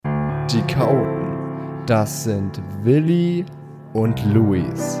Die Chaoten, das sind Willi und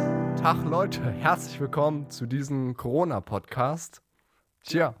Luis. Tag Leute, herzlich willkommen zu diesem Corona-Podcast.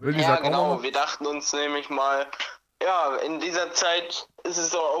 Tja, Willi, Ja, sag auch genau. mal. Wir dachten uns nämlich mal, ja, in dieser Zeit ist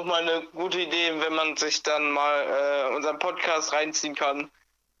es doch auch mal eine gute Idee, wenn man sich dann mal unseren Podcast reinziehen kann,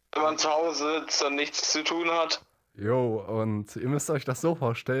 wenn man zu Hause sitzt und nichts zu tun hat. Jo, und ihr müsst euch das so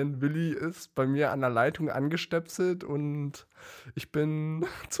vorstellen, Willi ist bei mir an der Leitung angestöpselt und ich bin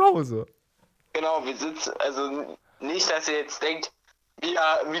zu Hause. Genau, wir sitzen, also nicht, dass ihr jetzt denkt, wir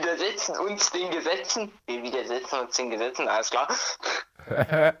widersetzen uns den Gesetzen. Wir widersetzen uns den Gesetzen, alles klar.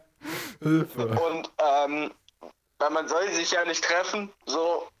 Hilfe. Und weil man soll sich ja nicht treffen,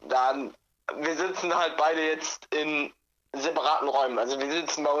 so, dann, wir sitzen halt beide jetzt in separaten Räumen. Also wir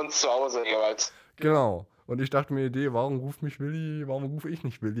sitzen bei uns zu Hause jeweils. Genau. Und ich dachte mir, Idee, warum rufe ich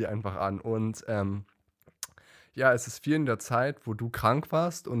nicht Willi einfach an? Und ja, es ist viel in der Zeit, wo du krank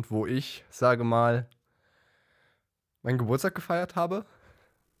warst und wo ich, sage mal, meinen Geburtstag gefeiert habe.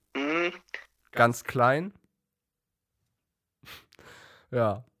 Mhm. Ganz klein.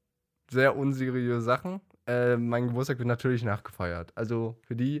 Ja, sehr unseriöse Sachen. Mein Geburtstag wird natürlich nachgefeiert. Also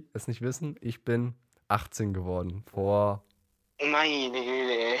für die es nicht wissen, ich bin 18 geworden. Meine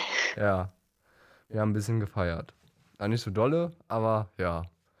Güte. Ja, wir haben ein bisschen gefeiert. War nicht so dolle, aber ja.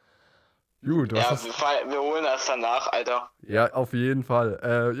 Gut, was Ja, hast wir holen das danach, Alter. Ja, auf jeden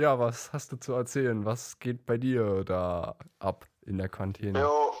Fall. Ja, was hast du zu erzählen? Was geht bei dir da ab in der Quarantäne?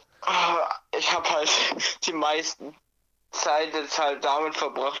 Jo, ich habe halt die meisten Zeit jetzt halt damit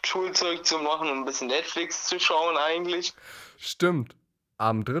verbracht, Schulzeug zu machen und ein bisschen Netflix zu schauen eigentlich. Stimmt.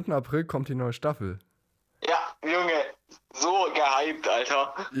 Am 3. April kommt die neue Staffel. Ja, Junge, so gehypt,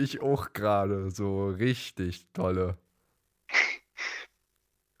 Alter. Ich auch gerade. So richtig tolle.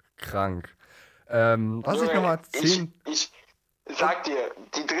 Krank. Was ich Junge, nochmal erzählen. ich sag dir,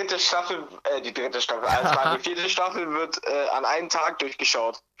 die dritte Staffel, alles klar, die vierte Staffel wird an einem Tag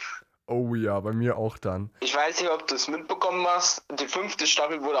durchgeschaut. Oh ja, bei mir auch dann. Ich weiß nicht, ob du es mitbekommen hast, die 5.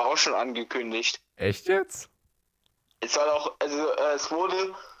 Staffel wurde auch schon angekündigt. Echt jetzt? Es soll auch, es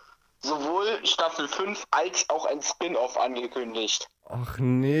wurde sowohl Staffel 5 als auch ein Spin-off angekündigt. Ach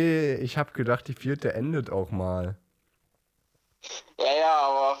nee, ich hab gedacht, die 4. endet auch mal. Ja,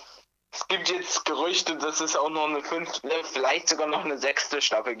 aber es gibt jetzt Gerüchte, dass es auch noch eine 5., vielleicht sogar noch eine 6.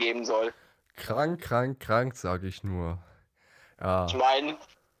 Staffel geben soll. Krank, sag ich nur. Ja. Ich meine,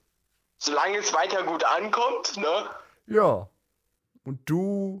 solange es weiter gut ankommt, ne? Ja. Und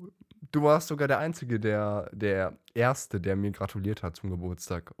du warst sogar der Einzige, der Erste, der mir gratuliert hat zum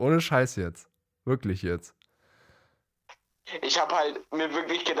Geburtstag. Ohne Scheiß jetzt. Wirklich jetzt. Ich habe halt mir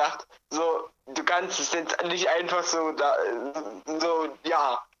wirklich gedacht, so, du kannst es jetzt nicht einfach so,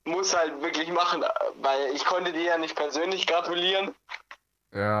 muss halt wirklich machen, weil ich konnte dir ja nicht persönlich gratulieren,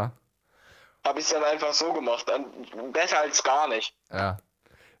 Ja, habe ich es dann einfach so gemacht, dann besser als gar nicht. ja.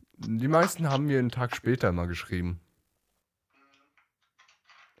 Die meisten haben mir einen Tag später mal geschrieben.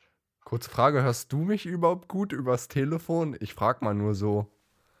 Kurze Frage, hörst du mich überhaupt gut übers Telefon? Ich frag mal nur so.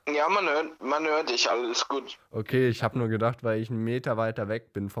 Ja, man hört dich, alles gut. Okay, ich habe nur gedacht, weil ich einen Meter weiter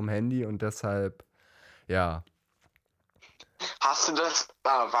weg bin vom Handy und deshalb, ja. Hast du das,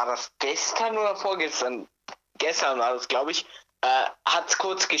 war das gestern oder vorgestern? Gestern war das, glaube ich, hat's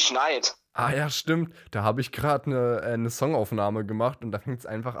kurz geschneit. Ah ja, stimmt. Da habe ich gerade eine Songaufnahme gemacht und da fängt es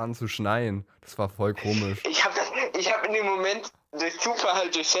einfach an zu schneien. Das war voll komisch. Ich habe in dem Moment durch Zufall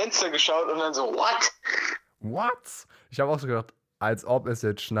halt durchs Fenster geschaut und dann so, what? What? Ich habe auch so gedacht, als ob es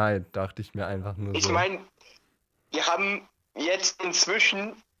jetzt schneit, dachte ich mir einfach nur Ich so. meine, wir haben jetzt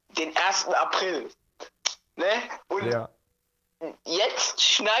inzwischen den 1. April, ne? Und Ja, jetzt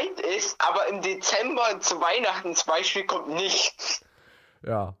schneit es, aber im Dezember zu Weihnachten zum Beispiel kommt nichts.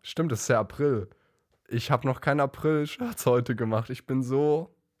 ja, stimmt, es ist ja April. Ich habe noch keinen April-Scherz heute gemacht. Ich bin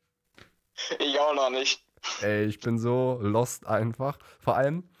so, Ich auch noch nicht. ich bin so lost einfach. Vor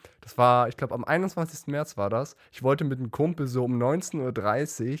allem, das war, ich glaube, am 21. März war das. Ich wollte mit einem Kumpel so um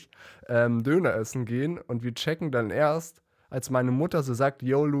 19:30 Uhr Döner essen gehen und wir checken dann erst, als meine Mutter so sagt,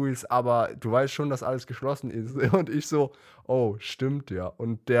 yo Luis, aber du weißt schon, dass alles geschlossen ist. Und ich so, oh, stimmt ja.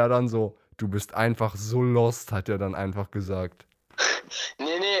 Und der dann so, du bist einfach so lost, hat er dann einfach gesagt. Nee,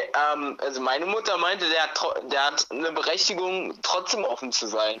 also meine Mutter meinte, der hat eine Berechtigung, trotzdem offen zu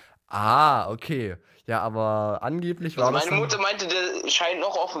sein. Ah, okay. Ja, aber angeblich war Also das meine dann, Mutter meinte, der scheint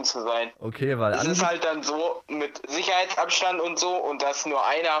noch offen zu sein. okay, weil Es ist halt dann so mit Sicherheitsabstand und so und dass nur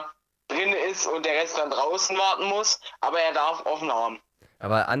einer drin ist und der Rest dann draußen warten muss, aber er darf offen haben.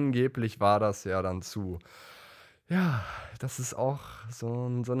 aber angeblich war das ja dann zu. Ja, das ist auch so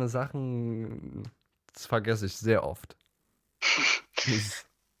eine Sachen, das vergesse ich sehr oft. Das-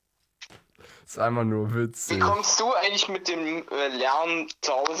 Ist einfach nur Wie witzig. kommst du eigentlich mit dem Lernen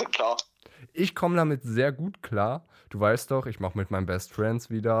zu Hause klar? Ich komme damit sehr gut klar. Du weißt doch, ich mache mit meinem Best Friends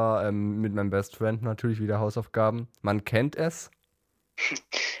wieder, mit meinem Best Friend natürlich wieder Hausaufgaben. Man kennt es.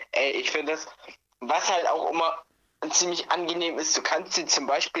 Ey, ich finde das, was halt auch immer ziemlich angenehm ist, du kannst dir zum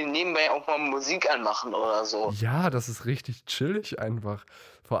Beispiel nebenbei auch mal Musik anmachen oder so. Ja, das ist richtig chillig einfach.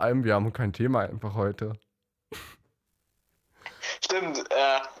 Vor allem, wir haben kein Thema einfach heute. Stimmt,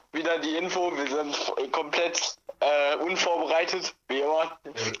 wieder die Info, wir sind komplett unvorbereitet, wie immer.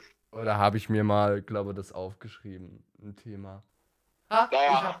 Oder habe ich mir mal, glaube das aufgeschrieben, ein Thema. Ah,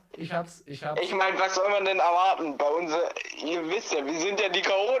 Naja. ich hab's. Ich meine, was soll man denn erwarten? Ihr wisst ja, wir sind ja die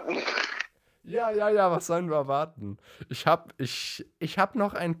Chaoten. Ja, was sollen wir erwarten? Ich hab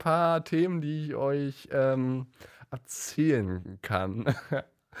noch ein paar Themen, die ich euch erzählen kann.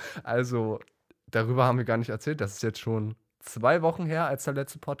 Also, darüber haben wir gar nicht erzählt. Das ist jetzt schon 2 Wochen her, als der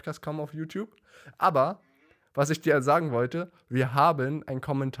letzte Podcast kam auf YouTube. Aber, was ich dir sagen wollte, wir haben einen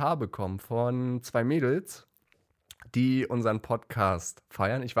Kommentar bekommen von 2 Mädels, die unseren Podcast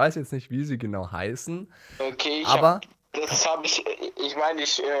feiern. Ich weiß jetzt nicht, wie sie genau heißen, Okay, aber ich meine,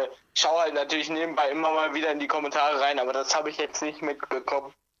 ich schaue halt natürlich nebenbei immer mal wieder in die Kommentare rein, aber das habe ich jetzt nicht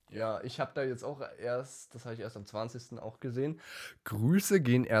mitbekommen. ja, ich habe da jetzt auch das habe ich erst am 20. auch gesehen. Grüße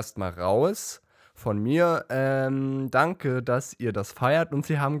gehen erstmal raus von mir. Danke, dass ihr das feiert. Und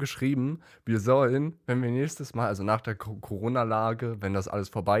sie haben geschrieben, wir sollen, wenn wir nächstes Mal, also nach der Corona-Lage, wenn das alles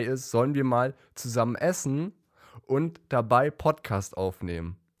vorbei ist, sollen wir mal zusammen essen und dabei Podcast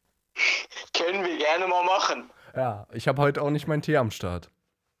aufnehmen. Können wir gerne mal machen. Ja, ich habe heute auch nicht meinen Tee am Start.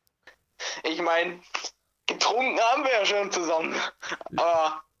 Ich meine, getrunken haben wir ja schon zusammen.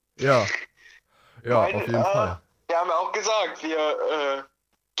 Aber Ja, auf jeden Fall. wir haben ja auch gesagt, wir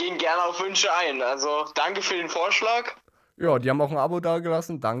gehen gerne auf Wünsche ein. Also danke für den Vorschlag. Ja, die haben auch ein Abo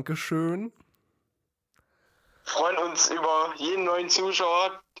dagelassen. Dankeschön. Freuen uns über jeden neuen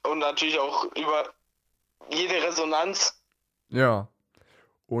Zuschauer und natürlich auch über jede Resonanz. Ja.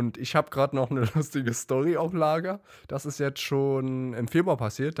 Und ich habe gerade noch eine lustige Story auf Lager. Das ist jetzt schon im Februar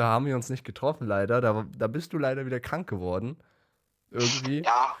passiert. Da haben wir uns nicht getroffen, leider. Da bist du leider wieder krank geworden. Irgendwie.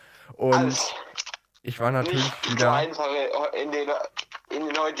 Ja, Und alles ich war natürlich nicht so wieder. einfach in den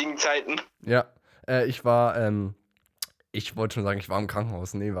heutigen Zeiten. Ja, ich wollte schon sagen, ich war im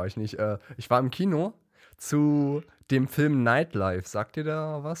Krankenhaus. Nee, war ich nicht. Ich war im Kino zu dem Film Nightlife. Sagt ihr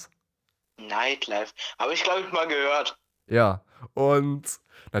da was? Nightlife. Habe ich, glaube ich, mal gehört. Ja, und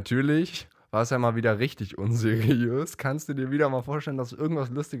natürlich war es ja mal wieder richtig unseriös. Kannst du dir wieder mal vorstellen, dass irgendwas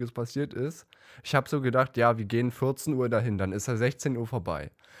Lustiges passiert ist? Ich habe so gedacht, ja, wir gehen 14 Uhr dahin, dann ist ja 16 Uhr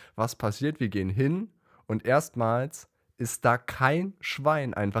vorbei. Was passiert? Wir gehen hin und erstmals ist da kein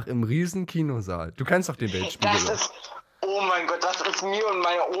Schwein einfach im riesen Kinosaal. Du kennst doch den Weltspiegel. Oh mein Gott, das ist mir und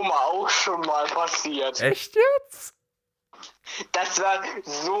meiner Oma auch schon mal passiert. Echt jetzt? Das war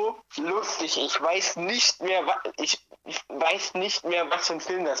so lustig. Ich weiß nicht mehr, was für ein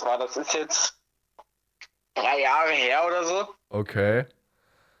Film das war. Das ist jetzt 3 Jahre her oder so. Okay.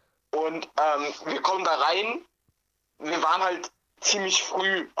 Und wir kommen da rein. Wir waren halt ziemlich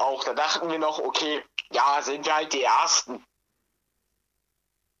früh auch. Da dachten wir noch, okay, ja, sind wir halt die Ersten.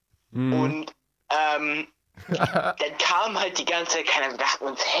 Und dann kam halt die ganze Zeit keiner. Wir dachten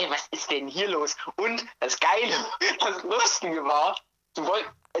uns, hey, was ist denn hier los? Und das Geile, das Lustige war, die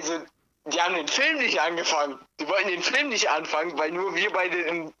haben den Film nicht angefangen. Die wollten den Film nicht anfangen, weil nur wir beide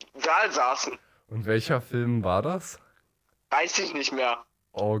im Saal saßen. Und welcher Film war das? Weiß ich nicht mehr.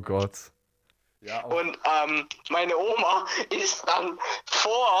 Oh Gott. Ja, und meine Oma ist dann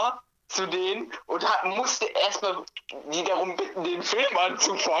vor zu denen und musste erstmal die darum bitten, den Film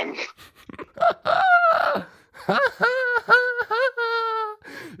anzufangen.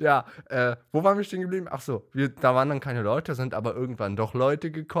 Ja, wo waren wir stehen geblieben? Ach so, da waren dann keine Leute, sind aber irgendwann doch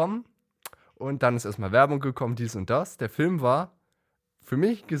Leute gekommen. Und dann ist erstmal Werbung gekommen, dies und das. Der Film war, für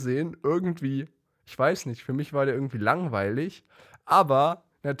mich gesehen, irgendwie, ich weiß nicht, für mich war der irgendwie langweilig. Aber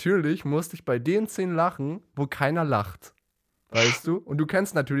natürlich musste ich bei den Szenen lachen, wo keiner lacht. Weißt du? Und du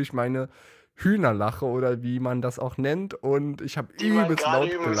kennst natürlich meine Hühnerlache oder wie man das auch nennt. Und ich habe übelst laut gelacht. Die man gerade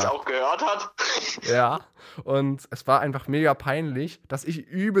übrigens auch gehört hat. Ja, und es war einfach mega peinlich, dass ich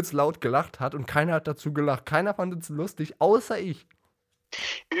übelst laut gelacht hat und keiner hat dazu gelacht. Keiner fand es lustig, außer ich.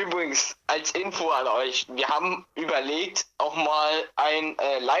 Übrigens, als Info an euch, wir haben überlegt, auch mal einen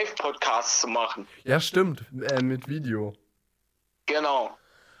Live-Podcast zu machen. Ja, stimmt, mit Video. Genau.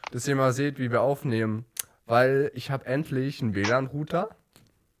 Dass ihr mal seht, wie wir aufnehmen. Weil ich habe endlich einen WLAN-Router.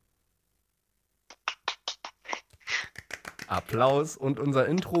 Applaus. Und unser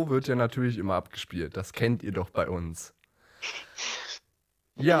Intro wird ja natürlich immer abgespielt. Das kennt ihr doch bei uns.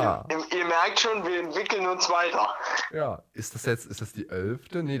 Ja. Ihr ihr merkt schon, wir entwickeln uns weiter. Ja, ist das die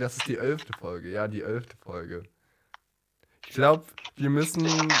 11.? Nee, das ist die 11. Folge. Ja, die 11. Folge. Ich glaube, wir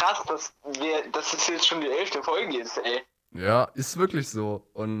müssen... Krass, dass es jetzt schon die 11. Folge ist, ey. Ja, ist wirklich so.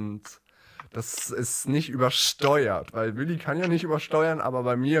 Und das ist nicht übersteuert, weil Willi kann ja nicht übersteuern, aber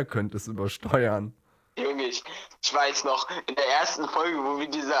bei mir könnte es übersteuern. Junge, ich weiß noch, in der ersten Folge, wo wir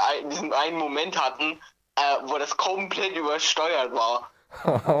diesen einen Moment hatten, wo das komplett übersteuert war.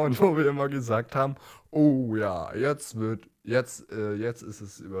 Und wo wir immer gesagt haben, oh ja, jetzt ist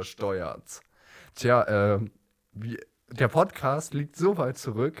es übersteuert. Tja, der Podcast liegt so weit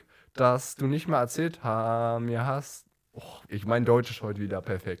zurück, dass du nicht mal erzählt mir hast, ich mein Deutsch ist heute wieder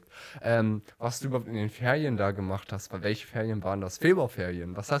perfekt, was du überhaupt in den Ferien da gemacht hast. Welche Ferien waren das?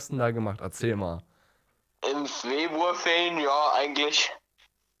 Februarferien. Was hast du denn da gemacht? Erzähl mal. Im Februarferien, ja, eigentlich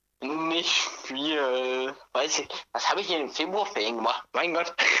nicht viel. Weiß ich, was habe ich in den Februarferien gemacht? Mein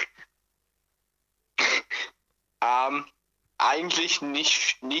Gott. Eigentlich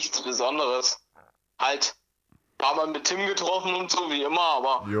nichts Besonderes. Halt ein paar Mal mit Tim getroffen und so, wie immer,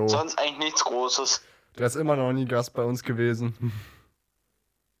 aber sonst eigentlich nichts Großes. Der ist immer noch nie Gast bei uns gewesen.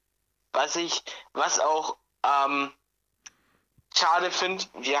 Was auch schade finde,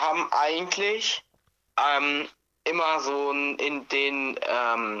 wir haben eigentlich immer so in den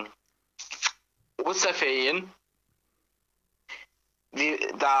Osterferien,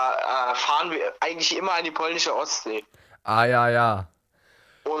 fahren wir eigentlich immer an die polnische Ostsee. Ah, ja.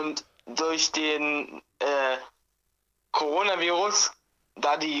 Und durch den Coronavirus,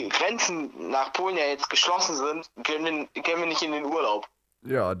 da die Grenzen nach Polen ja jetzt geschlossen sind, können wir nicht in den Urlaub.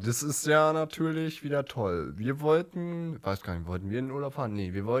 Ja, das ist ja natürlich wieder toll. Weiß gar nicht, wollten wir in den Urlaub fahren?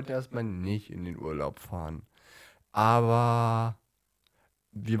 Nee, wir wollten erstmal nicht in den Urlaub fahren. Aber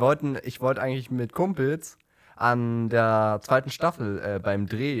ich wollte eigentlich mit Kumpels an der 2. Staffel beim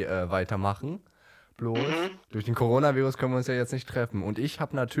Dreh weitermachen. Bloß durch den Coronavirus können wir uns ja jetzt nicht treffen. Und ich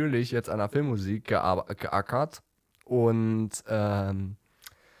habe natürlich jetzt an der Filmmusik geackert und habe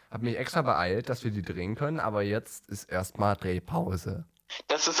mich extra beeilt, dass wir die drehen können. Aber jetzt ist erstmal Drehpause.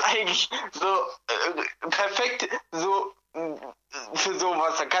 Das ist eigentlich so perfekt so für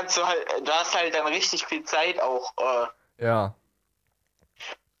sowas. Da du hast halt dann richtig viel Zeit auch. Ja.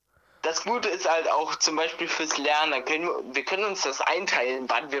 Das Gute ist halt auch zum Beispiel fürs Lernen. Wir können uns das einteilen,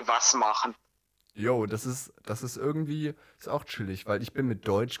 wann wir was machen. Jo, das ist irgendwie, ist auch chillig, weil ich bin mit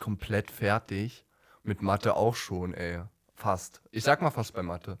Deutsch komplett fertig. Mit Mathe auch schon, ey. Fast. Ich sag mal fast bei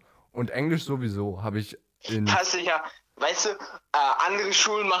Mathe. Und Englisch sowieso habe ich Hast du ja, weißt du, andere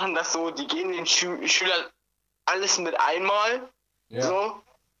Schulen machen das so, die geben den Schülern alles mit einmal. Ja. So.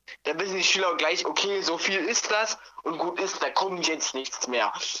 Da wissen die Schüler gleich, okay, so viel ist das und gut ist, da kommt jetzt nichts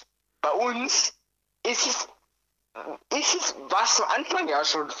mehr. Bei uns ist es was zu Anfang ja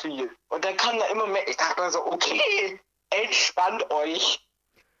schon viel. Und dann kam da immer mehr. Ich dachte mir so, okay, entspannt euch.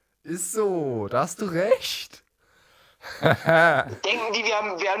 Ist so, da hast du recht. Denken die, wir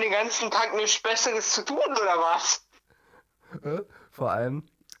haben den ganzen Tag nichts Besseres zu tun, oder was? Vor allem,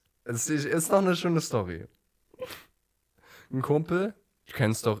 es ist noch eine schöne Story. Ein Kumpel, du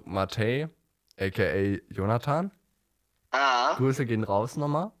kennst doch Matej, a.k.a. Jonathan. Grüße gehen raus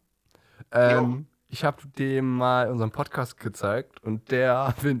nochmal. Ich habe dem mal unseren Podcast gezeigt und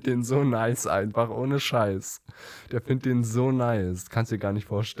der findet den so nice einfach, ohne Scheiß. Der findet den so nice, kannst dir gar nicht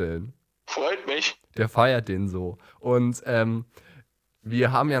vorstellen. Freut mich. Der feiert den so. Und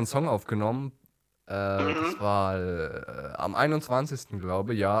wir haben ja einen Song aufgenommen, das war am 21.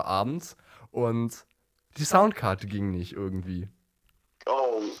 glaube ich, ja, abends. Und die Soundkarte ging nicht irgendwie.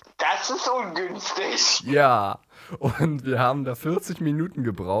 Oh, das ist ungünstig. Ja, und wir haben da 40 Minuten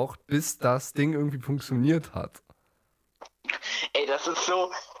gebraucht, bis das Ding irgendwie funktioniert hat. Ey, das ist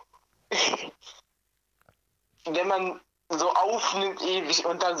so, wenn man so aufnimmt ewig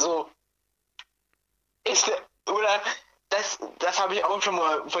und dann so, das habe ich auch schon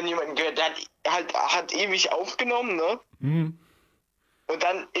mal von jemandem gehört, der hat ewig aufgenommen, ne? Mhm. Und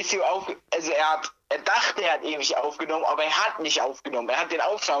dann ist ihm also er dachte, er hat ewig aufgenommen, aber er hat nicht aufgenommen. Er hat den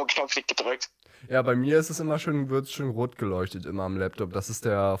Aufnahmeknopf nicht gedrückt. Ja, bei mir ist es wird es schön rot geleuchtet immer am Laptop. Das ist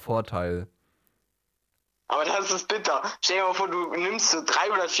der Vorteil. Aber das ist bitter. Stell dir mal vor, du nimmst so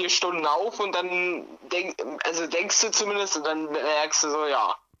 3 oder 4 Stunden auf und dann denkst du zumindest und dann merkst du so,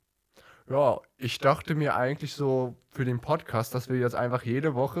 ja. Ja, ich dachte mir eigentlich so für den Podcast, dass wir jetzt einfach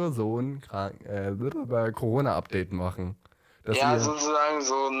jede Woche so ein Corona-Update machen. Ja, sozusagen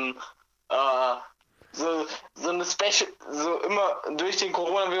so ein so eine Special, so immer durch den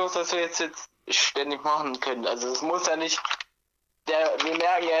Coronavirus, dass wir jetzt ständig machen können. Also es muss ja nicht wir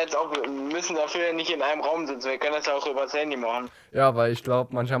merken ja jetzt auch, wir müssen dafür ja nicht in einem Raum sitzen. Wir können das ja auch übers Handy machen. Ja, weil ich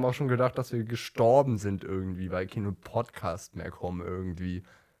glaube, manche haben auch schon gedacht, dass wir gestorben sind irgendwie, weil keine Podcast mehr kommen irgendwie.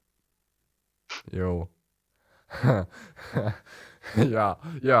 Jo.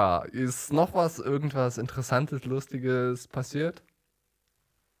 Ja, ist noch irgendwas Interessantes, Lustiges passiert?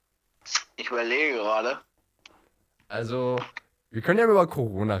 Ich überlege gerade. Also, wir können ja über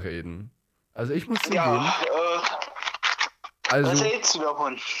Corona reden. Also, ich muss zugeben, Ja, was also hältst du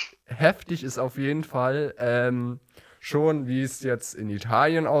davon? heftig ist auf jeden Fall schon, wie es jetzt in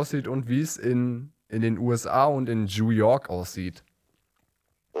Italien aussieht und wie es in den USA und in New York aussieht.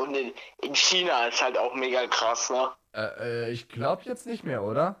 Und in China ist halt auch mega krass, ne? Ich glaube jetzt nicht mehr,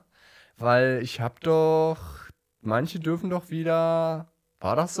 oder? Weil ich habe doch, manche dürfen doch wieder,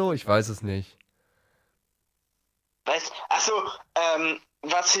 war das so? Ich weiß es nicht. Achso,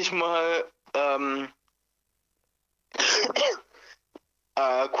 was ich mal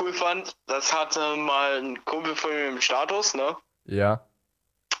cool fand, das hatte mal ein Kumpel von mir im Status, ne? Ja.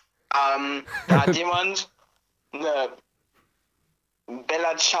 Da hat jemand eine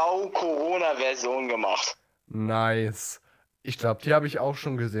Bella Ciao Corona-Version gemacht. Nice. Ich glaube, die habe ich auch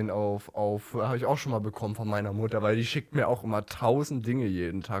schon gesehen habe ich auch schon mal bekommen von meiner Mutter, weil die schickt mir auch immer 1000 Dinge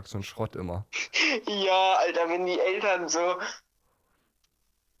jeden Tag, so ein Schrott immer. Ja, Alter, wenn die Eltern sowas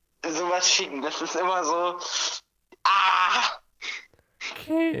schicken, das ist immer so. Ah!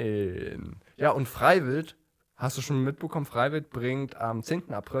 Ja, und Freiwild, hast du schon mitbekommen, Freiwild bringt am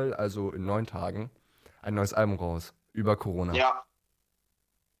 10. April, also in 9 Tagen, ein neues Album raus über Corona. Ja.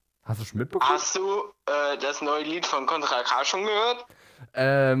 Hast du schon mitbekommen? Hast du das neue Lied von Contra K schon gehört?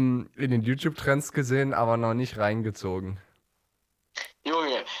 In den YouTube-Trends gesehen, aber noch nicht reingezogen.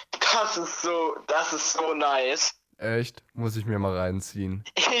 Junge, das ist so nice. Echt? Muss ich mir mal reinziehen.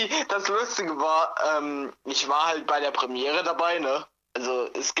 Das Lustige war, ich war halt bei der Premiere dabei, ne? Also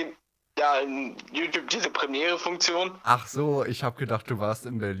es gibt ja in YouTube diese Premiere-Funktion. Ach so, ich habe gedacht, du warst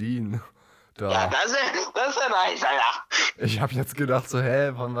in Berlin. Da. Ja, das ist ja nice, Alter. Ich habe jetzt gedacht so,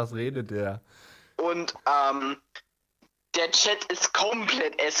 von was redet der? Und der Chat ist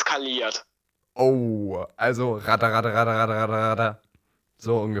komplett eskaliert. Oh, also rada.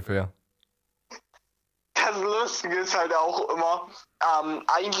 So ungefähr. Das Lustige ist halt auch immer,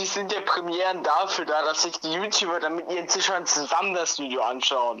 eigentlich sind ja Premieren dafür da, dass sich die YouTuber dann mit ihren Zuschauern zusammen das Video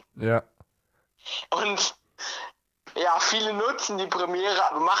anschauen. Ja. Und ja, viele nutzen die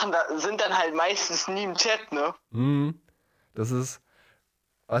Premiere, aber sind dann halt meistens nie im Chat, ne? Das ist,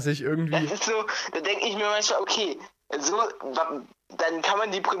 was ich irgendwie. Das ist so, da denke ich mir manchmal, okay, dann kann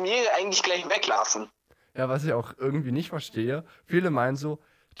man die Premiere eigentlich gleich weglassen. Ja, was ich auch irgendwie nicht verstehe. Viele meinen so,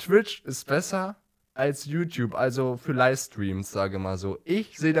 Twitch ist besser als YouTube, also für Livestreams, sage mal so.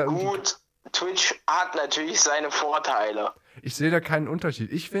 Ich sehe da irgendwie. Gut, Twitch hat natürlich seine Vorteile. Ich sehe da keinen Unterschied.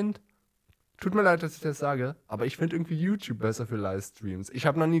 Ich finde, tut mir leid, dass ich das sage, aber ich finde irgendwie YouTube besser für Livestreams. Ich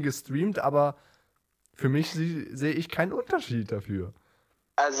habe noch nie gestreamt, aber für mich sehe ich keinen Unterschied dafür.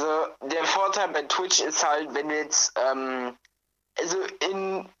 Also der Vorteil bei Twitch ist halt, wenn du jetzt,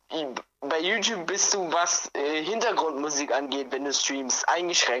 bei YouTube bist du, was Hintergrundmusik angeht, wenn du streamst,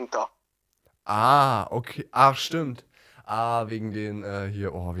 eingeschränkter. Ah, okay. Ach, stimmt. Ah, wegen den,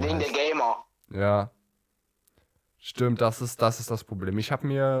 hier, wie Wegen der heißt? Gamer. Ja. Stimmt, das ist das Problem. Ich habe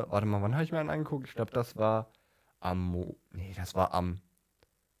mir, warte mal, wann habe ich mir einen angeguckt? Ich glaube, das war das war am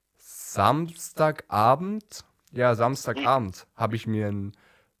Samstagabend. Ja, Samstagabend habe ich mir einen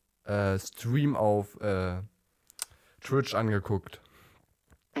Stream auf Twitch angeguckt.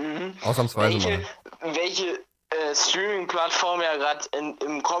 Ausnahmsweise mal. Welche Streaming-Plattform ja gerade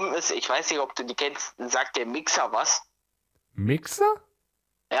im Kommen ist, ich weiß nicht, ob du die kennst, sagt der Mixer was? Mixer?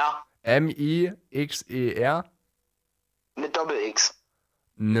 Ja, Mixer? mit Doppel-X.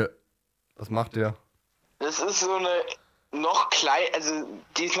 Nö. Was macht der? Das ist so eine noch klein, also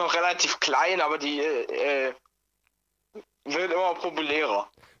die ist noch relativ klein, aber die wird immer populärer.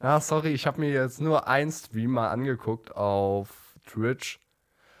 Ah, sorry, ich habe mir jetzt nur einen Stream mal angeguckt auf Twitch.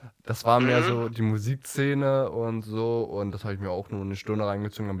 Das war mehr so die Musikszene und so, und das habe ich mir auch nur eine Stunde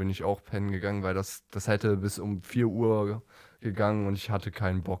reingezogen, dann bin ich auch pennen gegangen, weil das hätte bis um 4 Uhr gegangen und ich hatte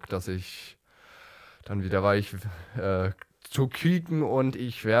keinen Bock, dass ich dann wieder war ich zu kicken, und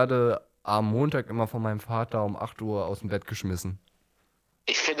ich werde am Montag immer von meinem Vater um 8 Uhr aus dem Bett geschmissen.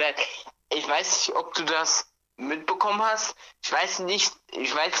 Ich finde, ich weiß nicht, ob du das mitbekommen hast. Ich weiß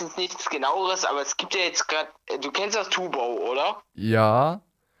jetzt nichts genaueres, aber es gibt ja jetzt gerade, du kennst das Tubau, oder? Ja,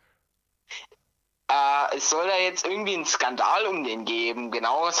 Es soll da jetzt irgendwie einen Skandal um den geben.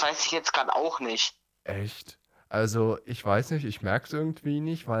 Genaueres weiß ich jetzt gerade auch nicht. echt? Also, ich weiß nicht, ich merke es irgendwie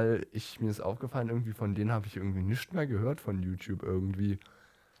nicht, weil mir ist aufgefallen, irgendwie von denen habe ich irgendwie nichts mehr gehört von YouTube irgendwie.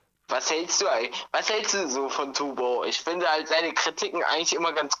 Was hältst du so von Tubo? Ich finde halt seine Kritiken eigentlich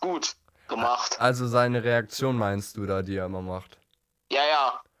immer ganz gut gemacht. Also seine Reaktion meinst du da, die er immer macht? Ja,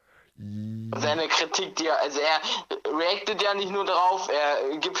 ja. I- Seine Kritik, also er reactet ja nicht nur drauf,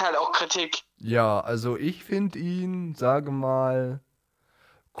 er gibt halt auch Kritik. Ja, also ich finde ihn, sage mal,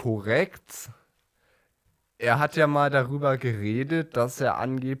 korrekt. Er hat ja mal darüber geredet, dass er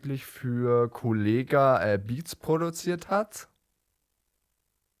angeblich für Kollega Beats produziert hat.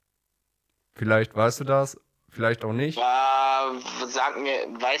 Vielleicht weißt du das, vielleicht auch nicht.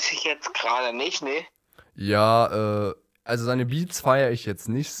 Weiß ich jetzt gerade nicht, ne? Ja, also seine Beats feiere ich jetzt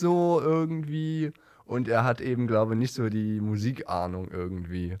nicht so irgendwie. Und er hat eben, glaube ich, nicht so die Musikahnung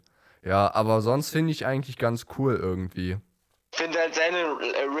irgendwie. Ja, aber sonst finde ich eigentlich ganz cool irgendwie. Ich finde halt seine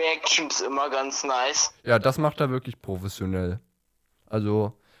Reactions immer ganz nice. Ja, das macht er wirklich professionell.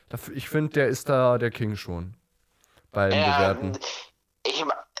 Also, ich finde, der ist da der King schon. Beim Ja, Bewerten. ich,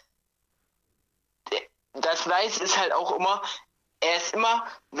 das Nice ist halt auch immer, er ist immer,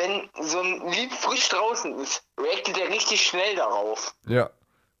 wenn so ein Lied frisch draußen ist, reactet er richtig schnell darauf. Ja.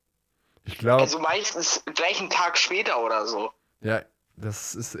 Ich glaube. Also meistens gleich einen Tag später oder so. Ja,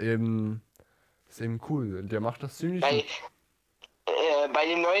 das ist eben cool. Der macht das ziemlich Bei, gut. bei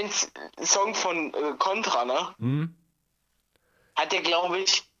dem neuen Song von Contra, ne? Hm? Hat er, glaube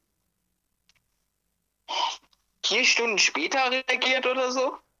ich, 4 Stunden später reagiert oder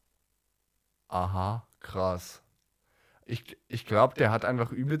so. Aha, krass. Ich glaube, der hat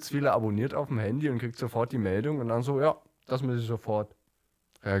einfach übelst viele abonniert auf dem Handy und kriegt sofort die Meldung und dann so, ja, das muss ich sofort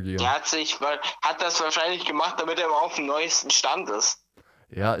reagieren. Der hat das wahrscheinlich gemacht, damit er immer auf dem neuesten Stand ist.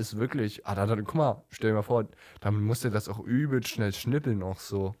 Ja, ist wirklich. Guck mal, stell dir mal vor, dann muss der das auch übelst schnell schnippeln auch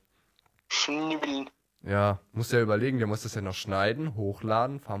so. Schnibbeln. Ja, muss ja überlegen, der muss das ja noch schneiden,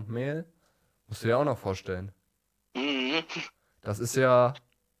 hochladen, Thumbnail. Musst du dir auch noch vorstellen. Mhm. Das ist ja.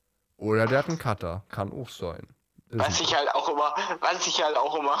 Oder der hat einen Cutter. Kann auch sein. Was ich halt auch immer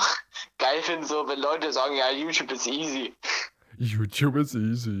geil finde, so wenn Leute sagen, ja, YouTube ist easy. YouTube ist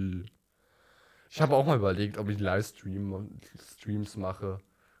easy. Ich habe auch mal überlegt, ob ich Livestreams mache.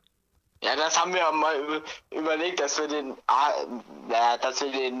 Ja, das haben wir mal überlegt, dass wir den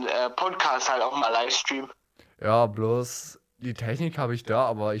Podcast halt auch mal live streamen. Ja, bloß die Technik habe ich da,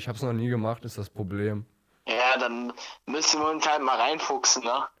 aber ich habe es noch nie gemacht, ist das Problem. Ja, dann müssen wir uns halt mal reinfuchsen,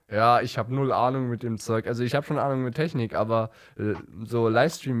 ne? Ja, ich habe null Ahnung mit dem Zeug. Also ich habe schon Ahnung mit Technik, aber so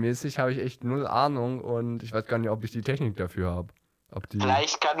Livestream-mäßig habe ich echt null Ahnung und ich weiß gar nicht, ob ich die Technik dafür habe.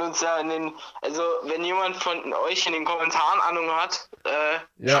 Vielleicht kann uns ja also wenn jemand von euch in den Kommentaren Ahnung hat,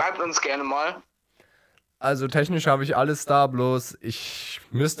 schreibt uns gerne mal. Also technisch habe ich alles da, bloß ich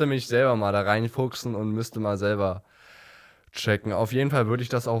müsste mich selber mal da reinfuchsen und müsste mal selber checken. Auf jeden Fall würde ich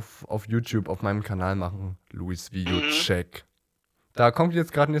das auf YouTube auf meinem Kanal machen. Louis Video Check. Da kommt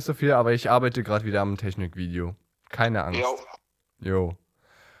jetzt gerade nicht so viel, aber ich arbeite gerade wieder am Technikvideo. Keine Angst. Jo.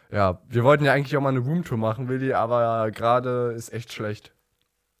 Ja, wir wollten ja eigentlich auch mal eine Roomtour machen, Willi, aber gerade ist echt schlecht.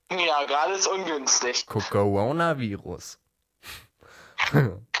 Ja, gerade ist ungünstig. Coronavirus.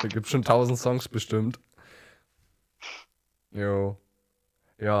 Da gibt's schon 1000 Songs bestimmt. Jo.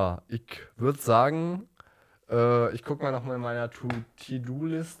 Ja, ich würde sagen, ich guck mal nochmal in meiner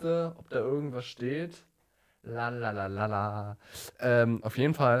To-Do-Liste, ob da irgendwas steht. Lalalala. Auf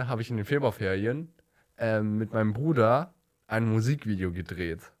jeden Fall habe ich in den Februarferien mit meinem Bruder ein Musikvideo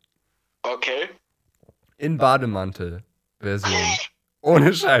gedreht. Okay. In Bademantel-Version.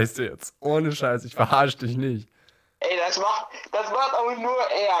 Ohne Scheiß jetzt. Ohne Scheiß, ich verarsche dich nicht. Ey, das macht auch nur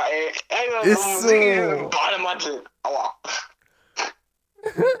er, ey. Ist so. Im Bademantel. Aua.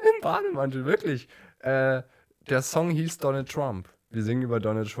 Im Bademantel, wirklich. Der Song hieß Donald Trump. Wir singen über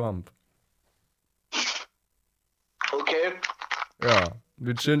Donald Trump. Okay. Ja,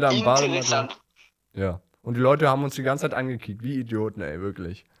 wir chillen da im Bademantel. Interessant. Ja. Und die Leute haben uns die ganze Zeit angekickt, wie Idioten, ey,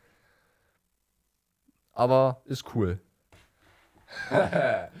 wirklich. Aber ist cool.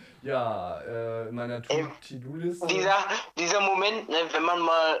 Ja, in meiner To-Do-Liste. Dieser Moment, ne,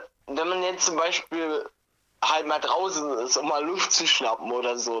 wenn man jetzt zum Beispiel halt mal draußen ist, um mal Luft zu schnappen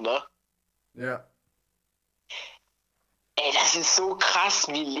oder so, ne? Ja. Ey, das ist so krass,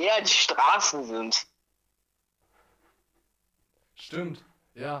 wie leer die Straßen sind. Stimmt.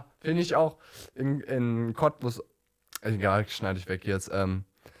 Ja, finde ich auch. In Cottbus. Egal, schneide ich weg jetzt.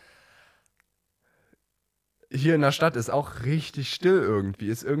 Hier in der Stadt ist auch richtig still irgendwie.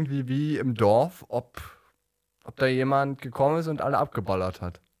 Ist irgendwie wie im Dorf, ob da jemand gekommen ist und alle abgeballert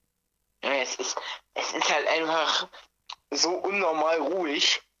hat. Ja, es ist halt einfach so unnormal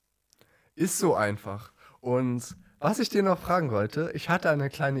ruhig. Ist so einfach. Und was ich dir noch fragen wollte, ich hatte eine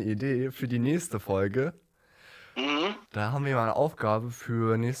kleine Idee für die nächste Folge. Mhm. Da haben wir mal eine Aufgabe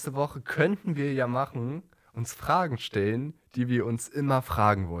für nächste Woche. Könnten wir ja machen, uns Fragen stellen, die wir uns immer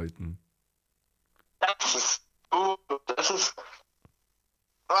fragen wollten. Das ist gut.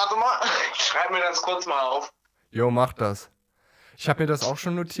 Warte mal, ich schreibe mir das kurz mal auf. Jo, mach das. Ich habe mir das auch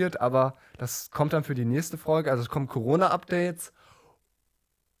schon notiert, aber das kommt dann für die nächste Folge. Also es kommen Corona-Updates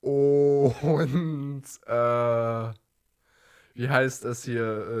und wie heißt es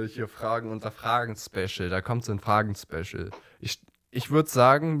hier Fragen unter Fragen-Special. Da kommt so ein Fragen-Special. Ich würde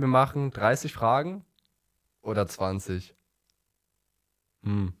sagen, wir machen 30 Fragen oder 20.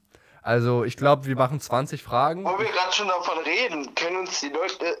 Also ich glaube, wir machen 20 Fragen. Wo wir gerade schon davon reden, können uns die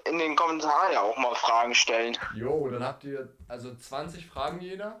Leute in den Kommentaren ja auch mal Fragen stellen. Jo, dann habt ihr also 20 Fragen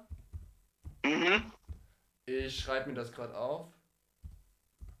jeder. Mhm. Ich schreibe mir das gerade auf.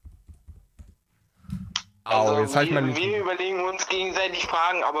 Also jetzt hab ich mal wir überlegen uns gegenseitig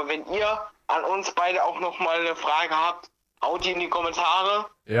Fragen, aber wenn ihr an uns beide auch nochmal eine Frage habt, haut die in die Kommentare.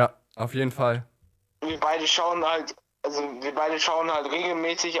 Ja, auf jeden Fall. Wir beide schauen halt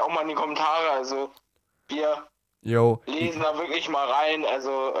regelmäßig auch mal in die Kommentare, also wir lesen da wirklich mal rein,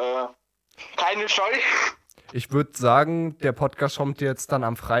 also keine Scheu. Ich würde sagen, der Podcast kommt jetzt dann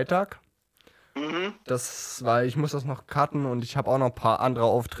am Freitag. Mhm. Weil ich muss das noch cutten und ich habe auch noch ein paar andere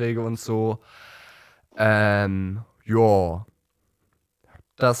Aufträge und so.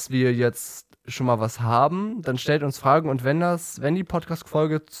 Dass wir jetzt schon mal was haben, dann stellt uns Fragen und wenn die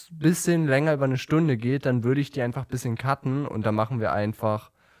Podcast-Folge ein bisschen länger über eine Stunde geht, dann würde ich die einfach ein bisschen cutten und dann machen wir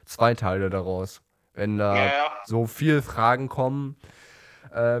einfach 2 Teile daraus. Wenn da so viele Fragen kommen.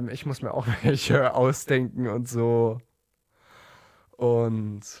 Ich muss mir auch welche ausdenken und so.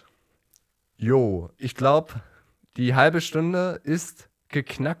 Und ich glaube, die halbe Stunde ist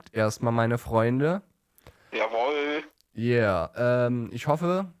geknackt erstmal, meine Freunde. Jawohl. Yeah. Ich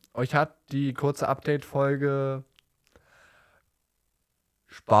hoffe, euch hat die kurze Update-Folge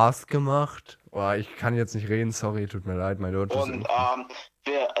Spaß gemacht. Oh, ich kann jetzt nicht reden, sorry, tut mir leid, mein Deutsch ist Und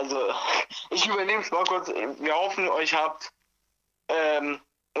ich übernehme es mal kurz. Wir hoffen, euch hat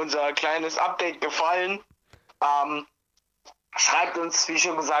unser kleines Update gefallen. Schreibt uns, wie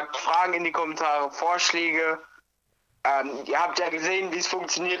schon gesagt, Fragen in die Kommentare, Vorschläge. Ihr habt ja gesehen, wie es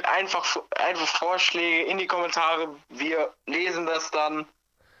funktioniert. Einfach Vorschläge in die Kommentare. Wir lesen das dann,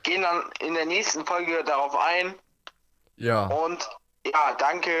 gehen dann in der nächsten Folge darauf ein. Ja. Und ja,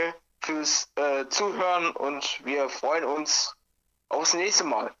 danke fürs Zuhören und wir freuen uns aufs nächste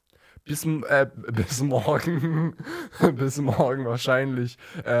Mal. Bis morgen. Bis morgen wahrscheinlich.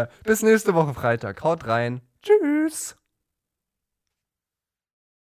 Bis nächste Woche Freitag. Haut rein. Tschüss.